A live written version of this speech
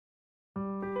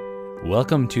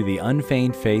Welcome to the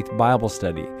Unfeigned Faith Bible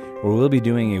Study, where we'll be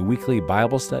doing a weekly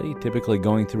Bible study, typically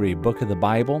going through a book of the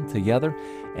Bible together,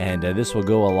 and this will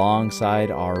go alongside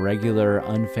our regular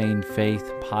Unfeigned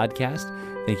Faith podcast.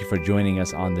 Thank you for joining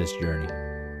us on this journey.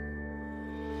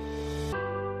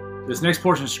 This next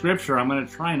portion of Scripture, I'm going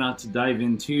to try not to dive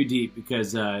in too deep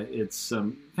because it's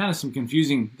kind of some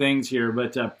confusing things here,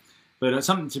 but it's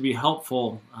something to be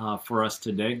helpful for us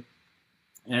today.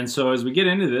 And so as we get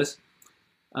into this,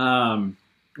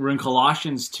 we're in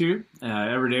Colossians 2.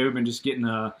 Every day we've been just getting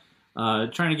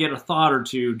trying to get a thought or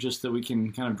two just that we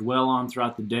can kind of dwell on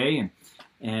throughout the day,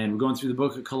 and we're going through the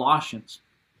book of Colossians.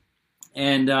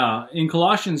 And in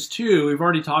Colossians 2, we've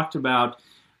already talked about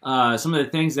some of the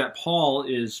things that Paul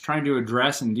is trying to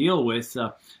address and deal with,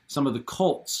 some of the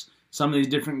cults, some of these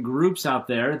different groups out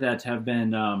there that have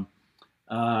been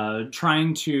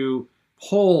trying to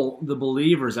pull the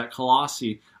believers at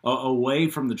Colossae away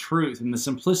from the truth and the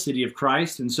simplicity of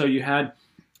Christ. And so you had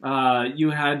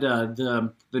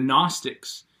the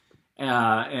Gnostics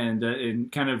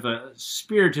and kind of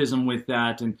spiritism with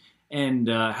that, and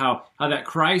how that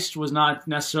Christ was not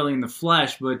necessarily in the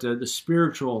flesh, but the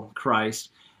spiritual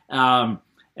Christ. And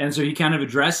so he kind of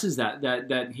addresses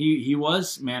that he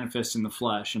was manifest in the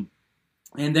flesh.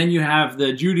 And then you have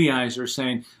the Judaizers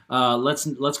saying, let's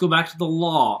go back to the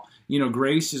law. You know,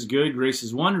 grace is good, grace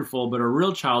is wonderful, but a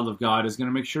real child of God is going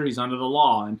to make sure he's under the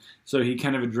law. And so he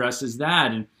kind of addresses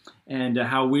that and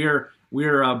how we're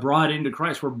brought into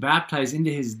Christ. We're baptized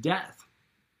into his death.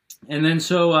 And then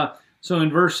so in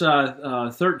verse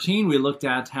 13, we looked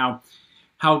at how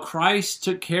Christ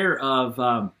took care of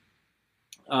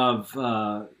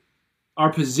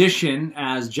our position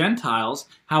as Gentiles,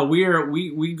 how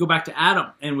we go back to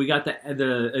Adam, and we got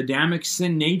the Adamic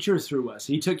sin nature through us.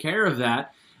 He took care of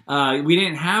that. We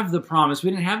didn't have the promise, we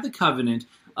didn't have the covenant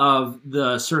of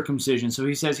the circumcision. So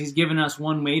he says he's given us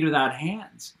one made without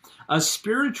hands, a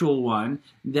spiritual one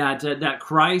that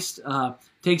Christ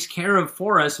takes care of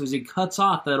for us as he cuts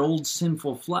off that old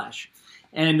sinful flesh.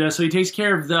 And so he takes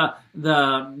care of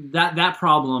that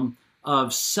problem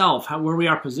of self, where we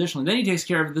are positionally. Then he takes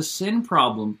care of the sin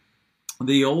problem,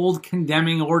 the old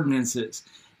condemning ordinances.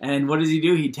 And what does he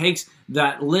do? He takes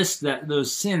that list,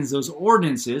 those sins, those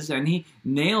ordinances, and he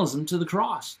nails them to the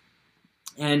cross.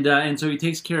 And so he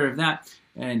takes care of that.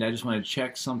 And I just want to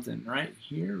check something right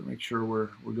here, make sure we're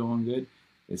going good.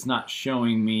 It's not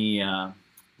showing me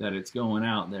that it's going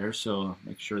out there, so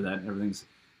make sure that everything's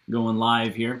going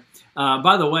live here.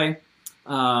 By the way,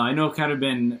 I know I've kind of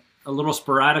been a little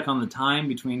sporadic on the time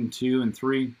between 2 and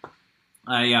 3.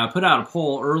 I put out a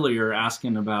poll earlier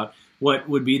asking about what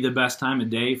would be the best time of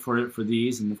day for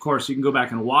these. And of course, you can go back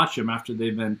and watch them after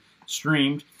they've been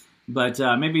streamed. But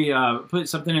maybe put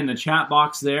something in the chat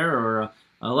box there, or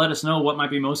let us know what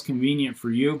might be most convenient for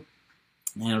you.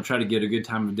 And I'll try to get a good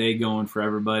time of day going for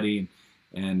everybody.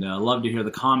 And love to hear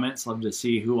the comments. Love to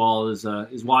see who all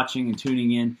is watching and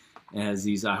tuning in, as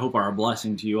these, I hope, are a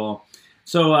blessing to you all.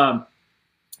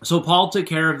 So Paul took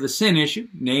care of the sin issue,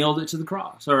 nailed it to the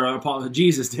cross, or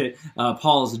Jesus did.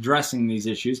 Paul is addressing these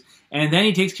issues, and then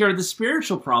he takes care of the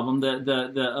spiritual problem,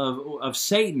 of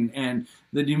Satan and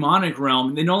the demonic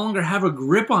realm. They no longer have a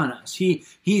grip on us.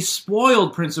 He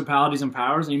spoiled principalities and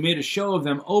powers, and he made a show of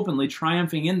them openly,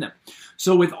 triumphing in them.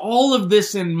 So with all of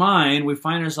this in mind, we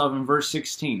find ourselves in verse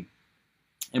 16,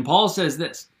 and Paul says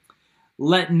this: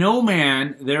 "Let no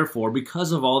man, therefore,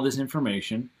 because of all this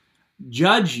information,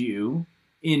 judge you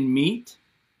in meat,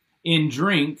 in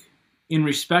drink, in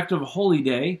respect of a holy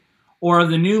day, or of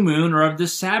the new moon, or of the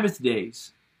Sabbath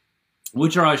days,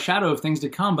 which are a shadow of things to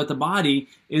come, but the body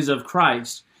is of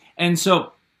Christ." And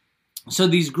so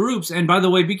these groups, and by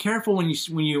the way, be careful when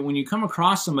you come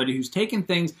across somebody who's taken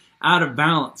things out of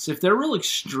balance. If they're real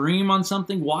extreme on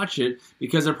something, watch it,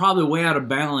 because they're probably way out of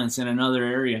balance in another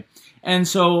area. And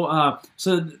so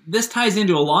this ties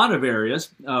into a lot of areas.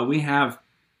 We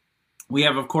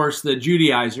have, of course, the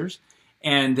Judaizers,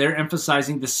 and they're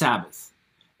emphasizing the Sabbath,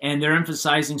 and they're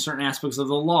emphasizing certain aspects of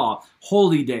the law,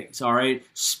 holy days, all right,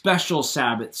 special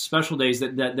Sabbaths, special days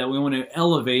that we want to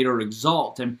elevate or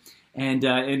exalt,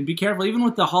 and be careful even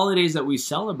with the holidays that we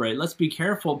celebrate. Let's be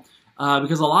careful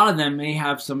because a lot of them may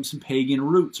have some pagan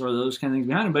roots or those kind of things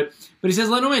behind them. But he says,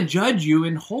 "Let no man judge you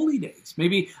in holy days."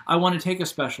 Maybe I want to take a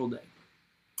special day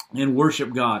and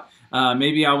worship God.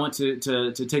 Maybe I want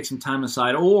to take some time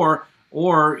aside, or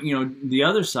the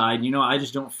other side, I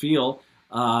just don't feel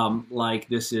like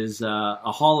this is a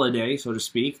holiday, so to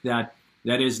speak, that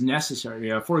is necessary.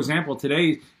 For example,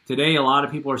 today a lot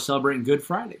of people are celebrating Good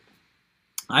Friday.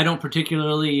 I don't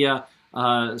particularly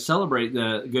celebrate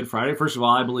the Good Friday. First of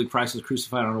all, I believe Christ was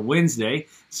crucified on a Wednesday.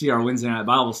 See our Wednesday night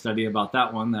Bible study about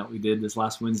that one that we did this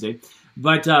last Wednesday.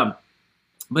 But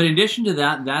in addition to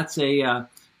that, that's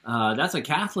a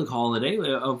Catholic holiday.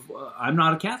 I'm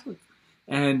not a Catholic,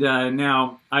 and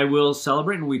now I will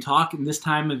celebrate. And we talk in this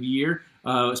time of year.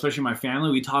 Especially my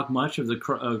family, we talk much of the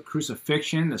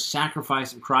crucifixion, the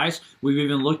sacrifice of Christ. We've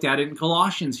even looked at it in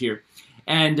Colossians here.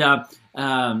 And,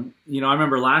 I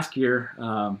remember last year,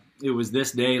 it was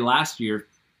this day last year,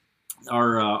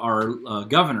 our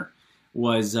governor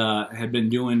had been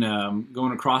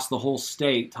going across the whole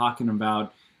state talking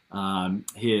about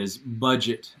his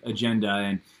budget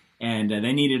agenda, and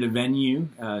they needed a venue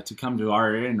to come to our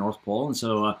area in North Pole, and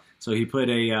so he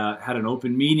had an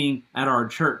open meeting at our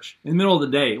church in the middle of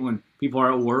the day when people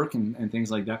are at work and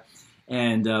things like that.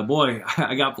 And boy,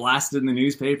 I got blasted in the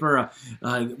newspaper.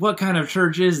 What kind of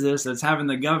church is this that's having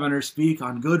the governor speak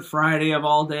on Good Friday of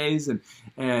all days? And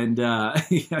I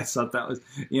thought that was,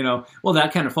 well,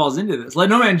 that kind of falls into this. Let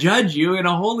no man judge you in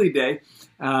a holy day,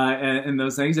 and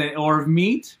those things, or of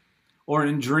meat, or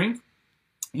in drink.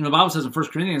 The Bible says in 1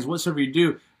 Corinthians, whatsoever you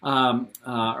do,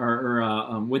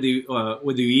 whether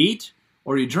you eat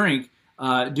or you drink,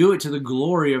 do it to the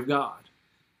glory of God.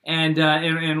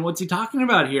 And what's he talking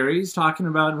about here? He's talking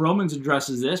about, Romans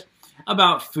addresses this,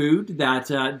 about food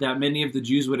that many of the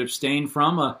Jews would abstain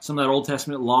from, some of that Old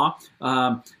Testament law,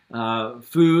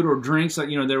 food or drinks.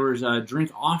 There was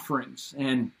drink offerings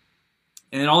and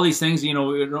all these things. We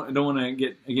don't want to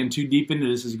get again too deep into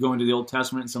this as you go into the Old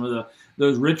Testament and some of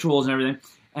those rituals and everything.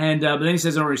 And but then he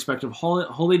says in respect of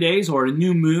holy days, or a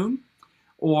new moon,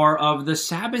 or of the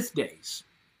Sabbath days.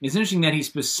 It's interesting that he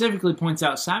specifically points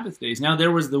out Sabbath days. Now,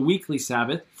 there was the weekly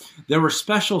Sabbath. There were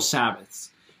special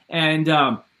Sabbaths. And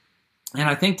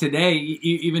I think today,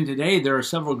 even today, there are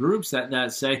several groups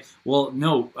that say, well,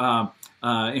 no.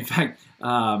 In fact,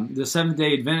 the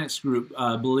Seventh-day Adventist group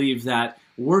believe that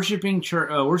worshiping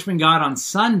God on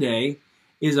Sunday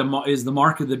is the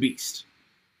mark of the beast.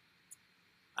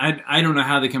 I don't know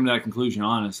how they come to that conclusion,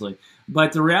 honestly.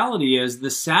 But the reality is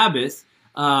the Sabbath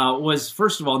was,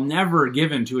 first of all, never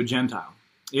given to a Gentile.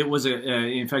 It was,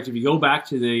 in fact, if you go back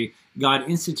to God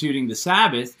instituting the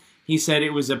Sabbath, he said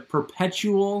it was a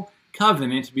perpetual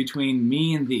covenant between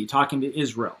me and thee, talking to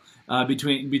Israel.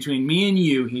 Between me and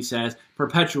you, he says,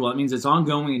 perpetual. It means it's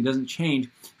ongoing, it doesn't change.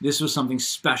 This was something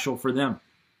special for them.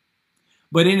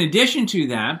 But in addition to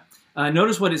that,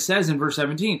 notice what it says in verse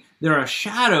 17. They're a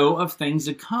shadow of things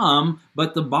to come,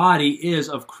 but the body is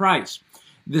of Christ.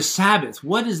 The Sabbath,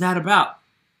 what is that about?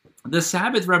 The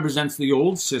Sabbath represents the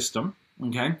old system,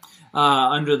 okay,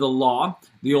 under the law,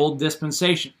 the old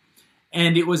dispensation.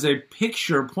 And it was a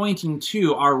picture pointing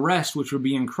to our rest, which would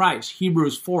be in Christ.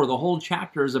 Hebrews 4, the whole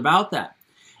chapter is about that.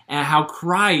 And how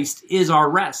Christ is our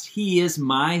rest. He is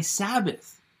my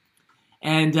Sabbath.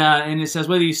 And it says,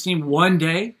 whether you esteem one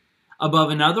day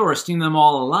above another or esteem them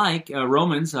all alike,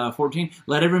 Romans 14,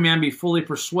 let every man be fully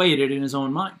persuaded in his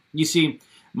own mind. You see,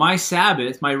 my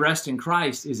Sabbath, my rest in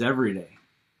Christ, is every day.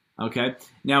 Okay?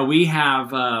 Now we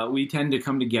tend to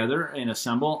come together and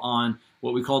assemble on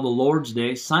what we call the Lord's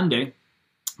Day, Sunday.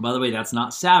 By the way, that's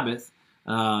not Sabbath.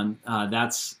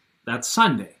 That's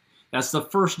Sunday. That's the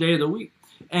first day of the week.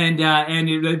 And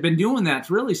they've been doing that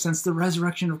really since the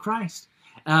resurrection of Christ.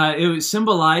 It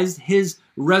symbolized his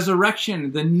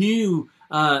resurrection, the new,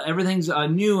 everything's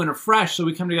new and afresh. So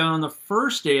we come together on the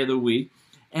first day of the week,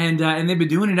 and they've been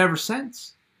doing it ever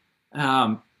since.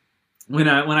 When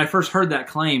I first heard that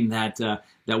claim that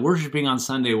worshiping on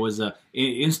Sunday was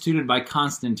instituted by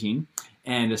Constantine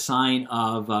and a sign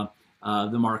of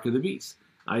the mark of the beast,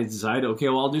 I decided, okay,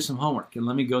 well, I'll do some homework and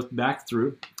let me go back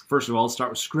through. First of all, start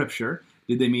with Scripture.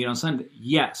 Did they meet on Sunday?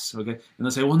 Yes. Okay. And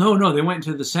they'll say, well, no, they went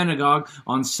to the synagogue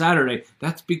on Saturday.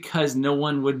 That's because no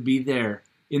one would be there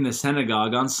in the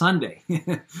synagogue on Sunday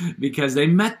because they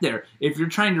met there. If you're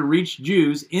trying to reach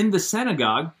Jews in the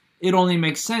synagogue, it only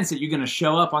makes sense that you're going to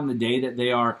show up on the day that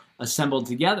they are assembled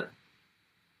together.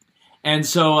 And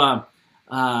so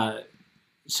that's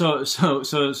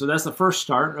the first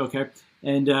start, okay?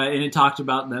 And it talked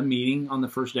about them meeting on the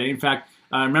first day. In fact,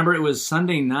 remember it was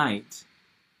Sunday night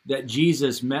that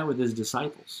Jesus met with his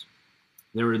disciples.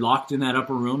 They were locked in that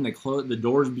upper room. They closed, the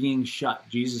doors being shut.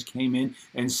 Jesus came in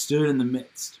and stood in the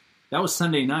midst. That was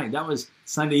Sunday night. That was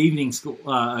Sunday evening school,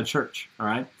 church, all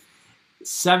right?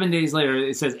 7 days later,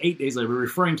 it says 8 days later,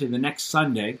 referring to the next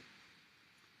Sunday,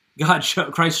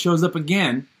 Christ shows up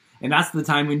again, and that's the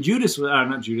time when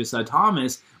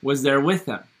Thomas was there with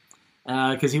them,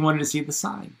 because he wanted to see the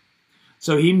sign.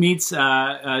 So he meets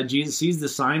Jesus, sees the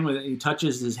sign, he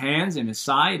touches his hands and his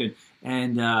side,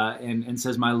 and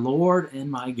says, "My Lord and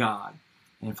my God,"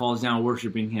 and falls down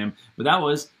worshiping him. But that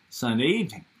was Sunday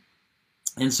evening,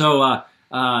 and so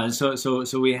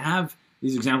we have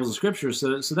these examples of Scripture.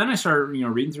 So then I started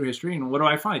reading through history, and what do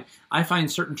I find? I find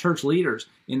certain church leaders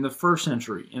in the 1st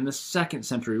century, in the 2nd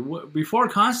century, before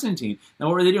Constantine. Now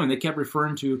what were they doing? They kept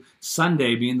referring to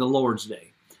Sunday being the Lord's Day.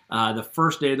 The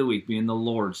first day of the week being the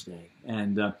Lord's Day,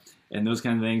 and those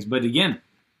kind of things. But again,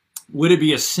 would it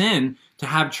be a sin to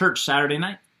have church Saturday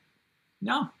night?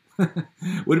 No.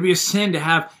 Would it be a sin to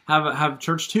have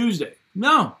church Tuesday?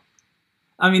 No.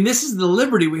 I mean, this is the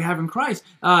liberty we have in Christ.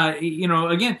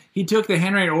 Again, he took the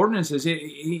handwritten ordinances.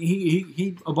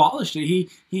 He abolished it.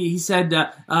 He said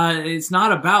it's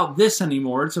not about this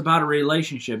anymore. It's about a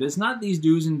relationship. It's not these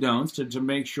do's and don'ts to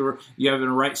make sure you have a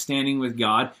right standing with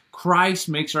God. Christ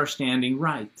makes our standing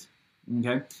right.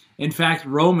 Okay. In fact,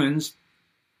 Romans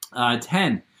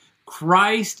 10.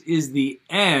 Christ is the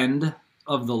end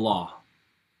of the law.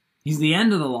 He's the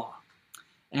end of the law,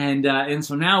 and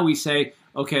so now we say,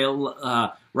 okay,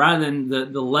 rather than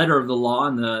the letter of the law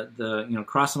and the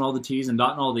crossing all the T's and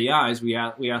dotting all the I's, we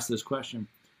ask this question: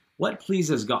 what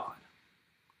pleases God?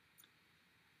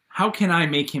 How can I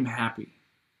make him happy?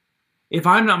 If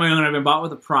I'm not my own, I've been bought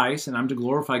with a price, and I'm to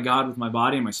glorify God with my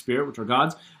body and my spirit, which are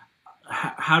God's.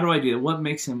 How do I do it?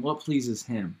 What pleases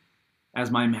him as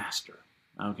my master?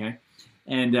 Okay,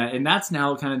 and that's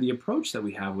now kind of the approach that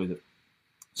we have with it.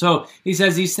 So he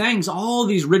says these things, all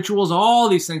these rituals, all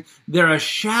these things, they're a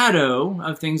shadow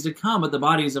of things to come, but the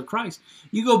body is of Christ.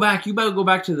 You better go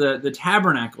back to the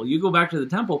tabernacle. You go back to the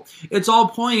temple. It's all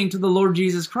pointing to the Lord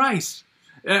Jesus Christ.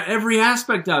 Every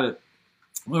aspect of it.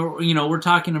 We're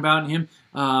talking about him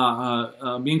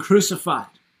being crucified.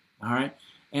 All right,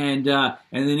 and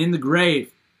then in the grave.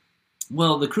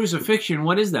 Well, the crucifixion,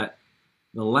 what is that?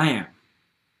 The lamb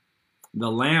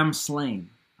slain.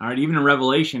 All right, even in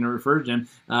Revelation, it refers to him.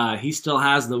 He still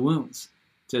has the wounds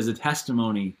as a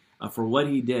testimony for what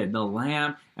he did. The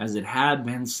lamb as it had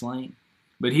been slain.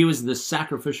 But he was the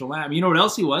sacrificial lamb. You know what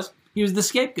else he was? He was the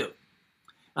scapegoat.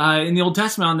 In the Old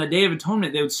Testament, on the Day of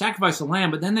Atonement, they would sacrifice a lamb,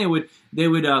 but then they would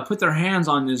put their hands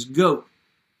on this goat,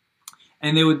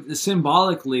 and they would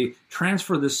symbolically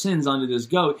transfer the sins onto this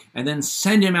goat, and then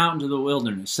send him out into the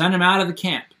wilderness, send him out of the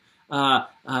camp.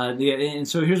 And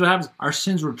so here's what happens. Our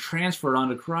sins were transferred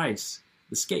onto Christ,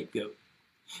 the scapegoat.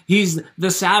 He's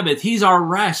the Sabbath. He's our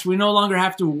rest. We no longer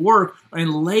have to work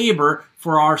and labor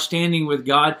for our standing with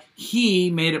God.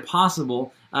 He made it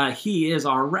possible. He is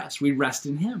our rest. We rest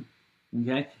in him.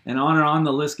 Okay? And on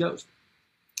the list goes.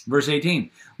 Verse 18.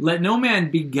 Let no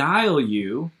man beguile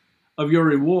you of your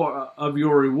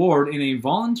reward in a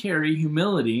voluntary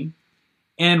humility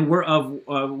and of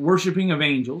worshiping of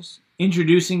angels,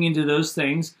 introducing into those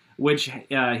things which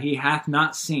he hath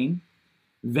not seen,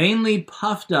 vainly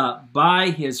puffed up by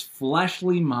his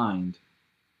fleshly mind.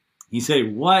 You say,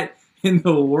 what in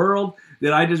the world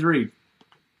did I just read?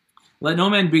 Let no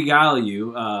man beguile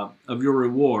you of your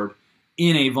reward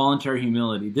in a voluntary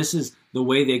humility. This is the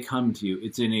way they come to you.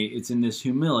 It's in this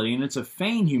humility, and it's a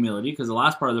feigned humility, because the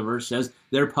last part of the verse says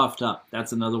they're puffed up.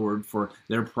 That's another word for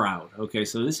they're proud. Okay,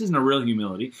 so this isn't a real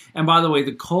humility. And by the way,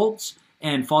 the cults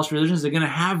and false religions, they're going to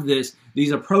have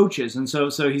these approaches, and so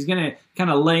he's going to kind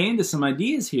of lay into some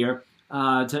ideas here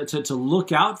to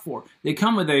look out for. They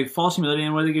come with a false humility,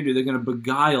 and what are they going to do? They're going to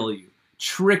beguile you,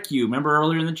 trick you. Remember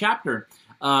earlier in the chapter,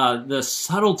 the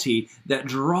subtlety that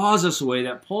draws us away,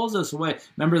 that pulls us away.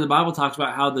 Remember, the Bible talks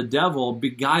about how the devil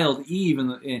beguiled Eve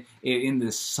in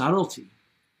this subtlety.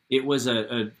 It was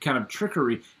a kind of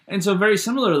trickery. And so very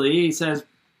similarly, he says,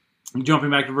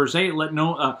 jumping back to verse 8,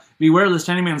 beware lest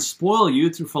any man spoil you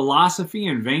through philosophy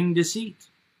and vain deceit.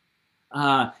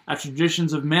 After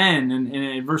traditions of men, and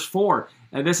in verse 4,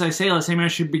 this I say, lest any man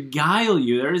should beguile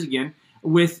you, there it is again,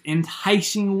 with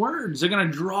enticing words. They're going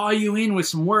to draw you in with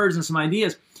some words and some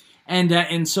ideas.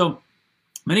 And so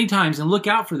many times, and look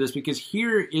out for this, because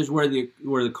here is where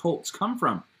the cults come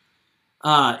from.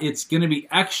 It's going to be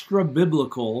extra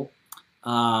biblical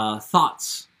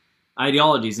thoughts,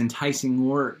 ideologies, enticing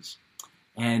words.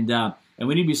 And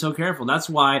we need to be so careful. That's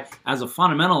why, as a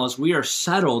fundamentalist, we are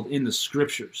settled in the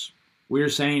Scriptures. We are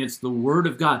saying it's the Word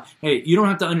of God. Hey, you don't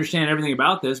have to understand everything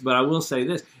about this, but I will say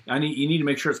this. You need to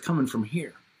make sure it's coming from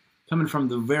here, coming from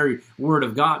the very Word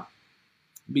of God.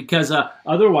 Because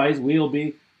otherwise, we'll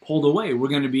be pulled away. We're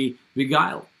going to be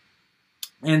beguiled.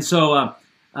 And so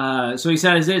he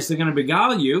says this, they're going to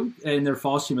beguile you in their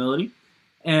false humility.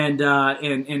 And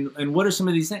what are some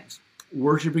of these things?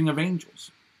 Worshiping of angels.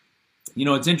 You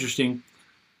know, it's interesting.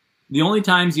 The only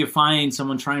times you find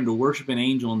someone trying to worship an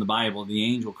angel in the Bible, the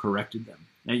angel corrected them.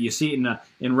 And you see it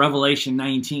in Revelation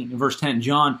 19, in verse 10.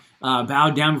 John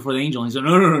bowed down before the angel, and he said,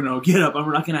 no, get up.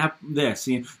 We're not going to have this.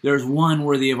 See, there's one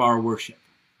worthy of our worship.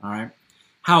 All right.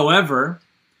 However,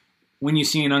 when you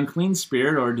see an unclean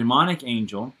spirit or a demonic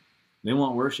angel, they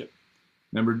won't worship.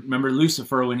 Remember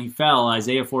Lucifer when he fell,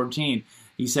 Isaiah 14.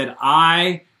 He said,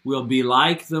 I will be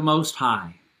like the Most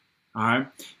High. All right.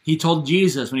 He told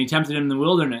Jesus when he tempted him in the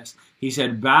wilderness, he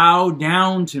said, bow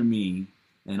down to me,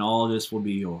 and all this will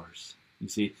be yours. You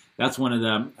see, that's one of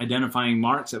the identifying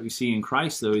marks that we see in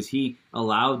Christ, though, is he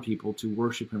allowed people to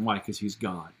worship him. Why? Because he's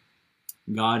God.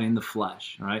 God in the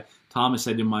flesh. All right. Thomas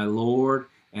said to my Lord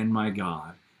and my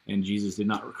God, and Jesus did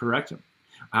not correct him.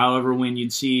 However, when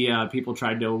you'd see people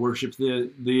tried to worship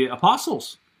the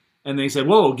apostles, and they said,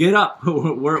 whoa, get up.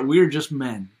 we're just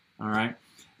men. All right.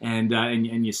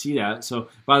 And you see that. So,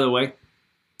 by the way,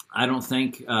 I don't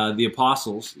think the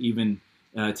apostles, even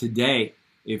today,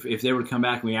 if they were to come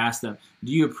back and we asked them,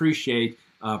 do you appreciate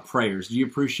prayers? Do you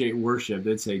appreciate worship?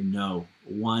 They'd say, no,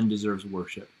 one deserves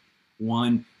worship.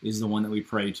 One is the one that we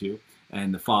pray to,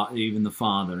 and even the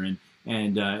Father.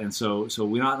 And so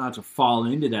we ought not to fall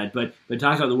into that. But it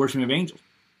talks about the worshiping of angels.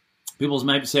 People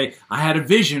might say, I had a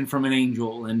vision from an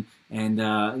angel, and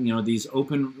these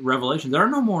open revelations. There are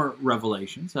no more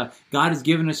revelations. God has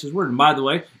given us his word. And by the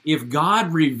way, if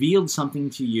God revealed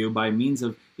something to you by means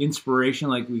of inspiration,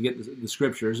 like we get the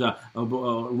scriptures,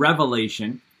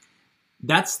 revelation,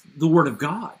 that's the word of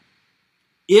God.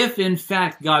 If, in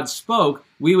fact, God spoke,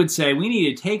 we would say we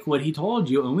need to take what he told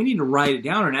you and we need to write it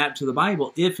down and add it to the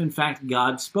Bible if, in fact,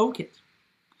 God spoke it.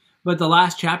 But the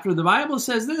last chapter of the Bible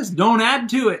says this, don't add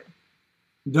to it.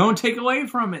 Don't take away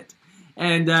from it.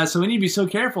 And so we need to be so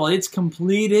careful. It's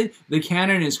completed. The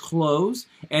canon is closed.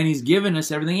 And he's given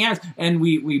us everything he has. And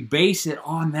we base it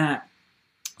on that.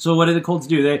 So what do the cults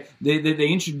do? They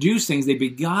introduce things. They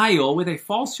beguile with a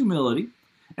false humility.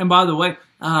 And by the way,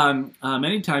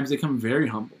 many times they come very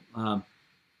humble.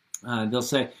 They'll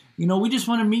say, we just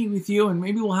want to meet with you, and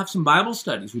maybe we'll have some Bible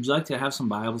studies. Would you like to have some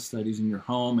Bible studies in your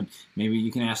home? And maybe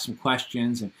you can ask some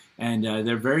questions. And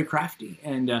they're very crafty,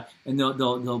 and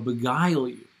they'll beguile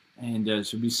you. And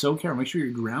so be so careful. Make sure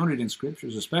you're grounded in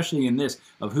scriptures, especially in this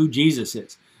of who Jesus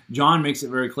is. John makes it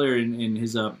very clear in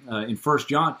his in 1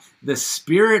 John. The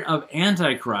spirit of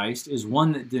Antichrist is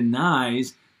one that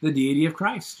denies the deity of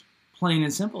Christ. Plain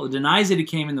and simple. It denies that he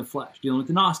came in the flesh, dealing with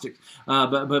the Gnostics.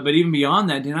 But even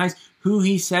beyond that, denies who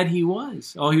he said he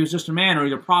was. Oh, he was just a man, or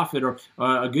he's a prophet, or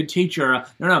a good teacher.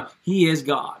 No, he is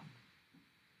God.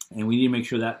 And we need to make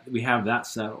sure that we have that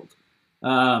settled.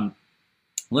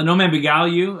 Let no man beguile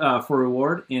you for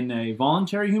reward in a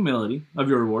voluntary humility of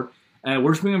your reward,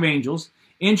 worshiping of angels,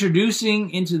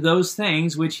 introducing into those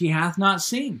things which he hath not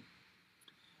seen.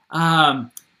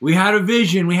 We had a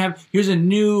vision. Here's a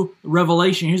new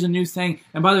revelation. Here's a new thing.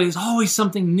 And by the way, there's always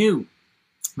something new.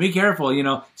 Be careful.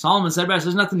 Solomon said best,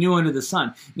 there's nothing new under the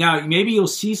sun. Now, maybe you'll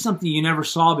see something you never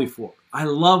saw before. I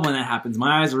love when that happens.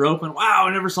 My eyes are open. Wow,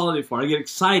 I never saw that before. I get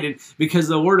excited because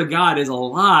the Word of God is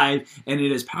alive and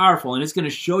it is powerful and it's going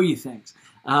to show you things.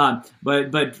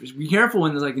 But be careful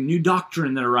when there's like a new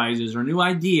doctrine that arises or a new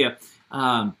idea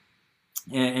and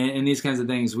these kinds of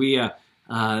things.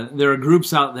 There are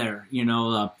groups out there.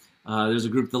 There's a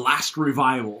group, the Last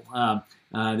Revival.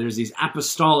 There's these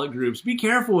apostolic groups. Be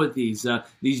careful with these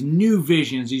new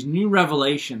visions, these new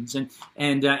revelations,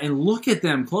 and look at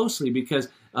them closely because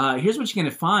here's what you're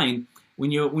going to find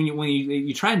when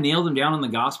you try to nail them down on the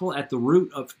gospel. At the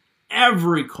root of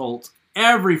every cult,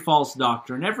 every false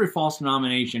doctrine, every false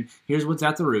denomination, here's what's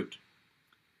at the root: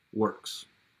 works.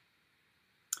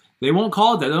 They won't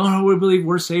call it that. Oh, we believe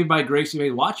we're saved by grace.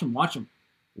 Watch them.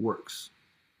 Works.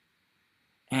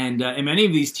 And many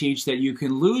of these teach that you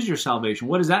can lose your salvation.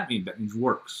 What does that mean? That means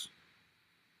works.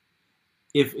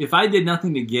 If I did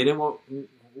nothing to get it,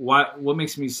 what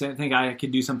makes me think I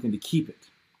could do something to keep it?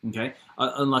 Okay,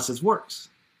 unless it's works.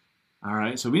 All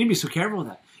right, so we need to be so careful with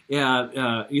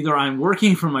that. Either I'm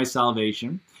working for my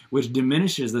salvation, which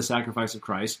diminishes the sacrifice of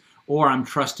Christ, or I'm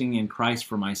trusting in Christ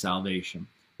for my salvation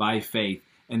by faith.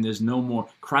 And there's no more.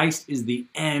 Christ is the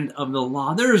end of the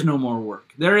law. There is no more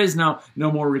work. There is no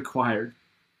more required.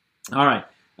 All right,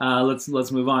 let's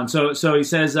move on. So he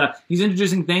says he's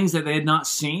introducing things that they had not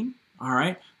seen. All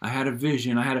right, I had a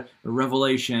vision. I had a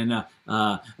revelation.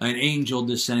 An angel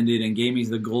descended and gave me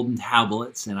the golden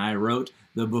tablets, and I wrote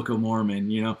the Book of Mormon.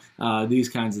 These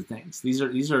kinds of things. These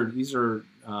are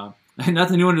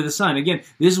nothing new under the sun. Again,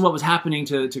 this is what was happening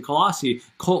to Colossae.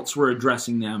 Cults were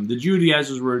addressing them. The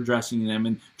Judaizers were addressing them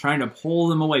and trying to pull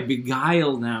them away,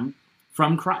 beguile them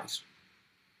from Christ.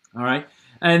 All right.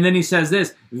 And then he says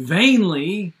this,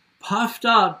 vainly puffed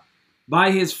up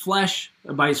by his flesh,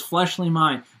 by his fleshly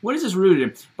mind. What is this rooted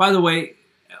in? By the way,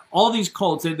 all these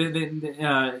cults,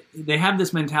 they have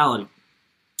this mentality.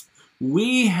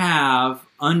 We have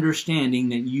understanding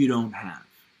that you don't have.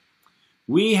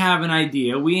 We have an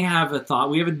idea, we have a thought,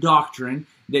 we have a doctrine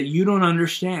that you don't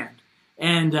understand.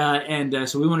 And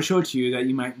so we want to show it to you that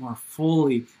you might more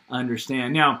fully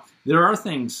understand. Now, there are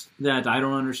things that I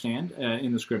don't understand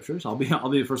in the Scriptures. I'll be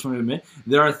the first one to admit.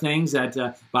 There are things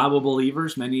that Bible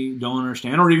believers, many don't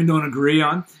understand or even don't agree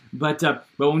on. But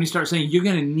when you start saying, you're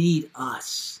going to need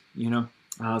us,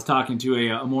 I was talking to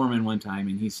a Mormon one time,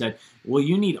 and he said, well,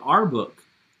 you need our book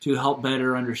to help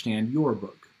better understand your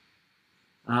book.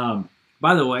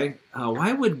 By the way,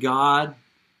 why would God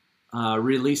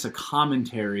release a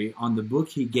commentary on the book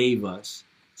he gave us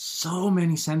so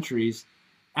many centuries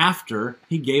after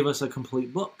he gave us a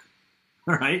complete book?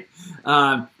 All right?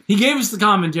 He gave us the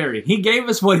commentary. He gave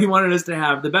us what he wanted us to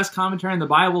have. The best commentary on the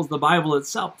Bible is the Bible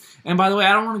itself. And by the way,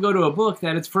 I don't want to go to a book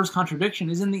that its first contradiction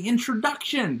is in the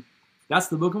introduction. That's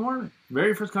the Book of Mormon.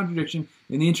 Very first contradiction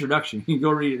in the introduction. You can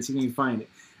go read it and see if you can find it.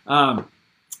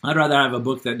 I'd rather have a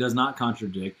book that does not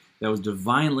contradict, that was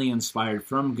divinely inspired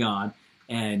from God,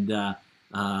 and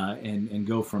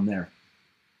go from there.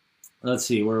 Let's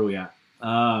see, where are we at?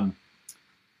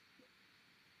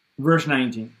 Verse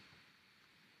 19.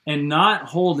 And not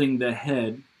holding the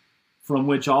head, from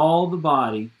which all the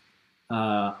body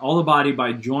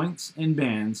by joints and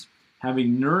bands,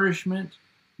 having nourishment,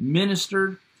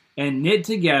 ministered, and knit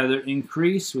together,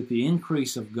 increase with the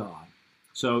increase of God.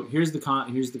 So here's the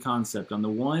concept. On the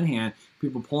one hand,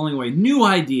 people pulling away new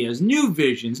ideas, new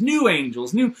visions, new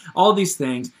angels, new all these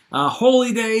things,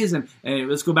 holy days, and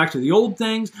let's go back to the old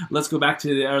things. Let's go back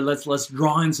to let's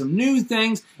draw in some new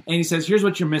things. And he says, here's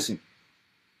what you're missing.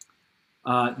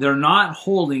 They're not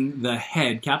holding the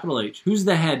head, capital H. Who's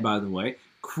the head, by the way?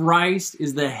 Christ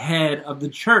is the head of the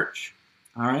church.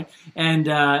 All right, and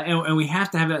we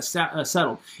have to have that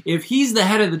settled. If he's the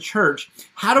head of the church,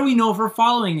 how do we know if we're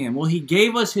following him? Well, he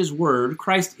gave us his word.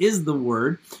 Christ is the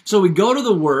word. So we go to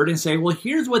the word and say, well,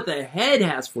 here's what the head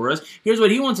has for us. Here's what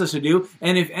he wants us to do.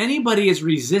 And if anybody is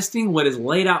resisting what is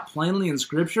laid out plainly in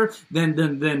Scripture,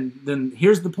 then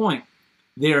here's the point.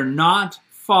 They are not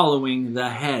following the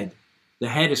head. The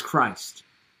head is Christ.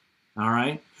 All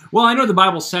right? Well, I know the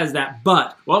Bible says that,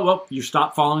 but, well, you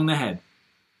stop following the head.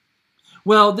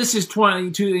 Well, this is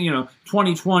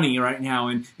 2020 right now,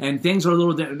 and things are a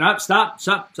little different. No, stop.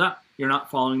 You're not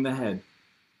following the head.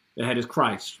 The head is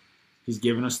Christ. He's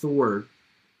given us the word.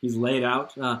 He's laid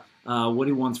out what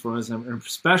he wants for us, and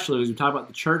especially as we talk about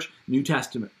the church, New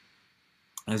Testament,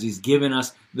 as he's given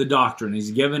us the doctrine. He's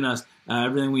given us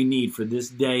everything we need for this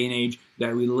day and age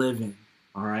that we live in.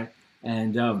 All right?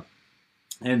 And so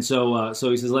he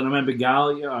says, let no man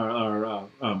beguile you,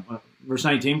 verse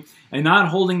 19, and not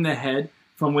holding the head,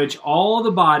 from which all the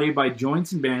body by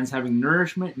joints and bands, having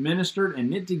nourishment, ministered,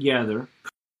 and knit together,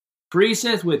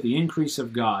 increaseth with the increase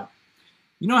of God.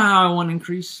 You know how I want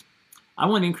increase? I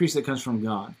want increase that comes from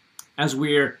God. As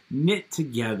we're knit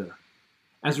together,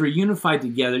 as we're unified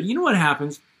together, you know what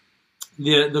happens?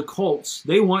 The cults,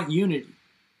 they want unity.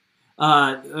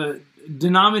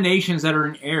 Denominations that are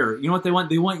in error, you know what they want?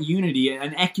 They want unity,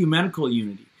 an ecumenical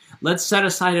unity. Let's set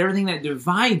aside everything that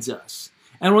divides us.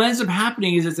 And what ends up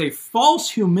happening is it's a false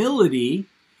humility,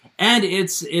 and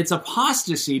it's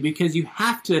apostasy, because you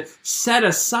have to set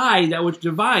aside that which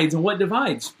divides. And what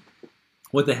divides?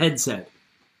 What the head said.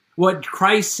 What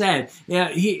Christ said.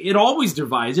 It always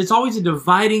divides. It's always a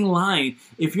dividing line.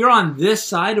 If you're on this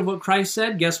side of what Christ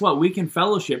said, guess what? We can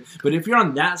fellowship. But if you're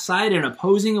on that side and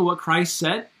opposing of what Christ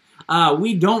said,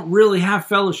 we don't really have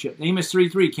fellowship. Amos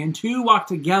 3:3, can two walk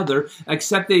together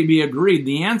except they be agreed?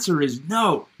 The answer is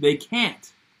no, they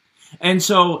can't. And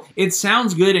so it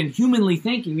sounds good in humanly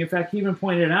thinking. In fact, he even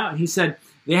pointed it out. He said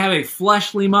they have a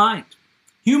fleshly mind.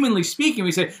 Humanly speaking,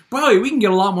 we say, boy, we can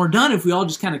get a lot more done if we all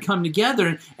just kind of come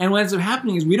together. And what ends up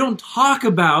happening is we don't talk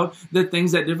about the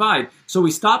things that divide. So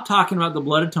we stop talking about the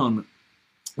blood atonement.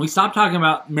 We stop talking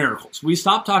about miracles. We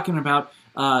stop talking about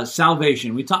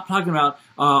salvation. We stop talking about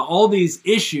all these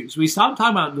issues. We stop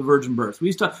talking about the virgin birth.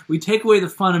 We take away the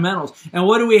fundamentals. And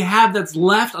what do we have that's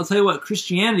left? I'll tell you what,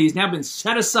 Christianity has now been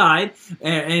set aside,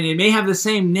 and it may have the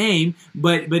same name,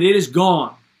 but it is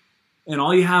gone. And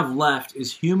all you have left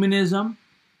is humanism.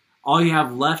 All you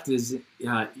have left is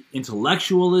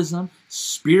intellectualism,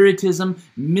 spiritism,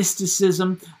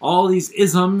 mysticism, all these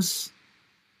isms,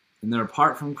 and they're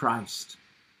apart from Christ.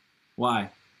 Why?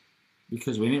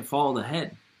 Because we didn't follow the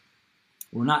head.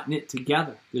 We're not knit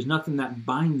together. There's nothing that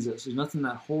binds us. There's nothing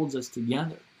that holds us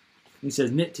together. He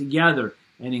says, knit together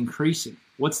and increasing.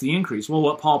 What's the increase? Well,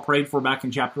 what Paul prayed for back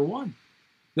in chapter 1.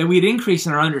 That we'd increase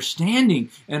in our understanding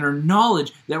and our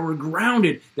knowledge, that we're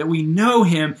grounded, that we know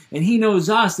Him and He knows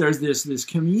us. There's this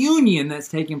communion that's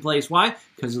taking place. Why?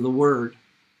 Because of the Word.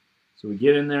 So we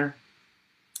get in there,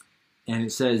 and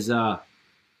it says,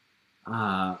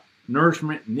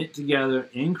 nourishment knit together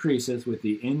increaseth with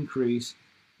the increase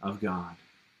of God.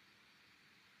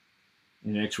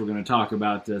 And next we're going to talk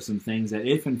about some things that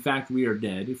if in fact we are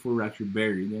dead, if we're actually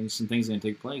buried, then some things are going to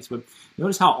take place. But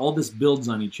notice how all this builds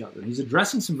on each other. He's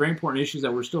addressing some very important issues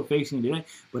that we're still facing today,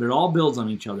 but it all builds on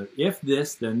each other. If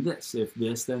this, then this. If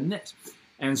this, then this.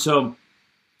 And so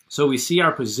we see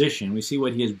our position. We see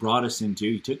what He has brought us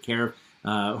into. He took care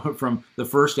of, from the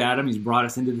first Adam, He's brought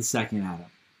us into the second Adam.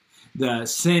 The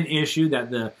sin issue that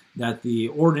the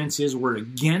ordinances were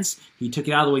against, He took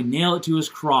it out of the way, nailed it to His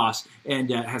cross, and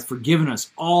has forgiven us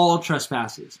all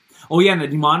trespasses. Oh yeah, and the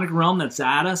demonic realm that's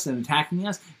at us and attacking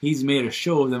us, He's made a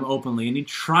show of them openly, and He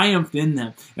triumphed in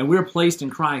them, and we're placed in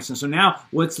Christ. And so now,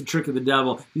 what's the trick of the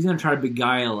devil? He's going to try to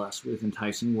beguile us with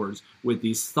enticing words, with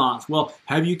these thoughts. Well,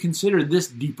 have you considered this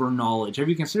deeper knowledge? Have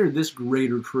you considered this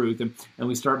greater truth? And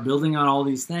we start building on all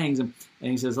these things, and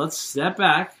He says, let's step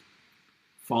back,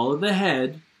 follow the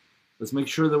head. Let's make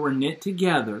sure that we're knit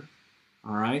together.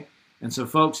 All right? And so,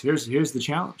 folks, here's the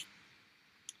challenge.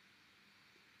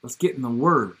 Let's get in the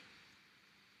Word.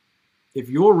 If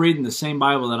you're reading the same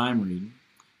Bible that I'm reading,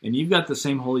 and you've got the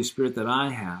same Holy Spirit that I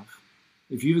have,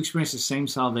 if you've experienced the same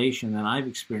salvation that I've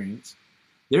experienced,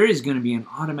 there is going to be an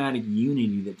automatic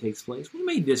unity that takes place. We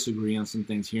may disagree on some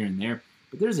things here and there,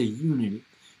 but there's a unity.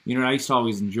 You know, I used to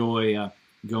always enjoy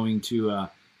going to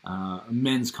a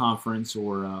men's conference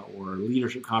or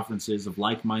leadership conferences of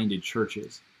like-minded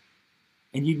churches.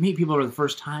 And you'd meet people for the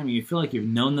first time and you feel like you've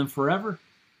known them forever.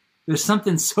 There's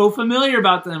something so familiar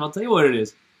about them. I'll tell you what it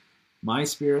is. My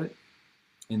spirit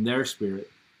and their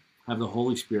spirit have the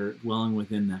Holy Spirit dwelling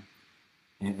within them.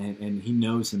 And He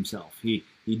knows Himself. He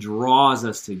draws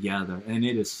us together, and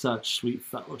it is such sweet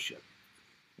fellowship.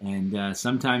 And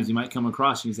sometimes you might come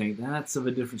across and you think, that's of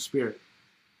a different spirit.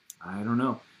 I don't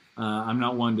know. I'm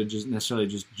not one to just necessarily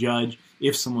just judge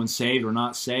if someone's saved or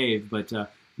not saved, but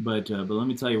let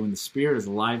me tell you, when the Spirit is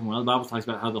alive, and when the Bible talks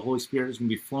about how the Holy Spirit is going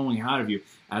to be flowing out of you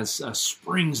as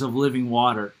springs of living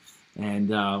water, and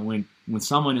when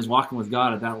someone is walking with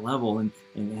God at that level, and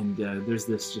there's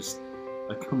this just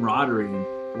a camaraderie, and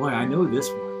boy, I know this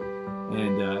one,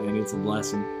 and it's a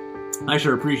blessing. I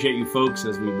sure appreciate you folks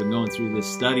as we've been going through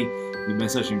this study. You've been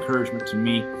such encouragement to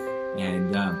me,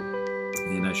 and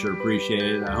I sure appreciate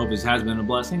it. I hope this has been a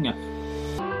blessing.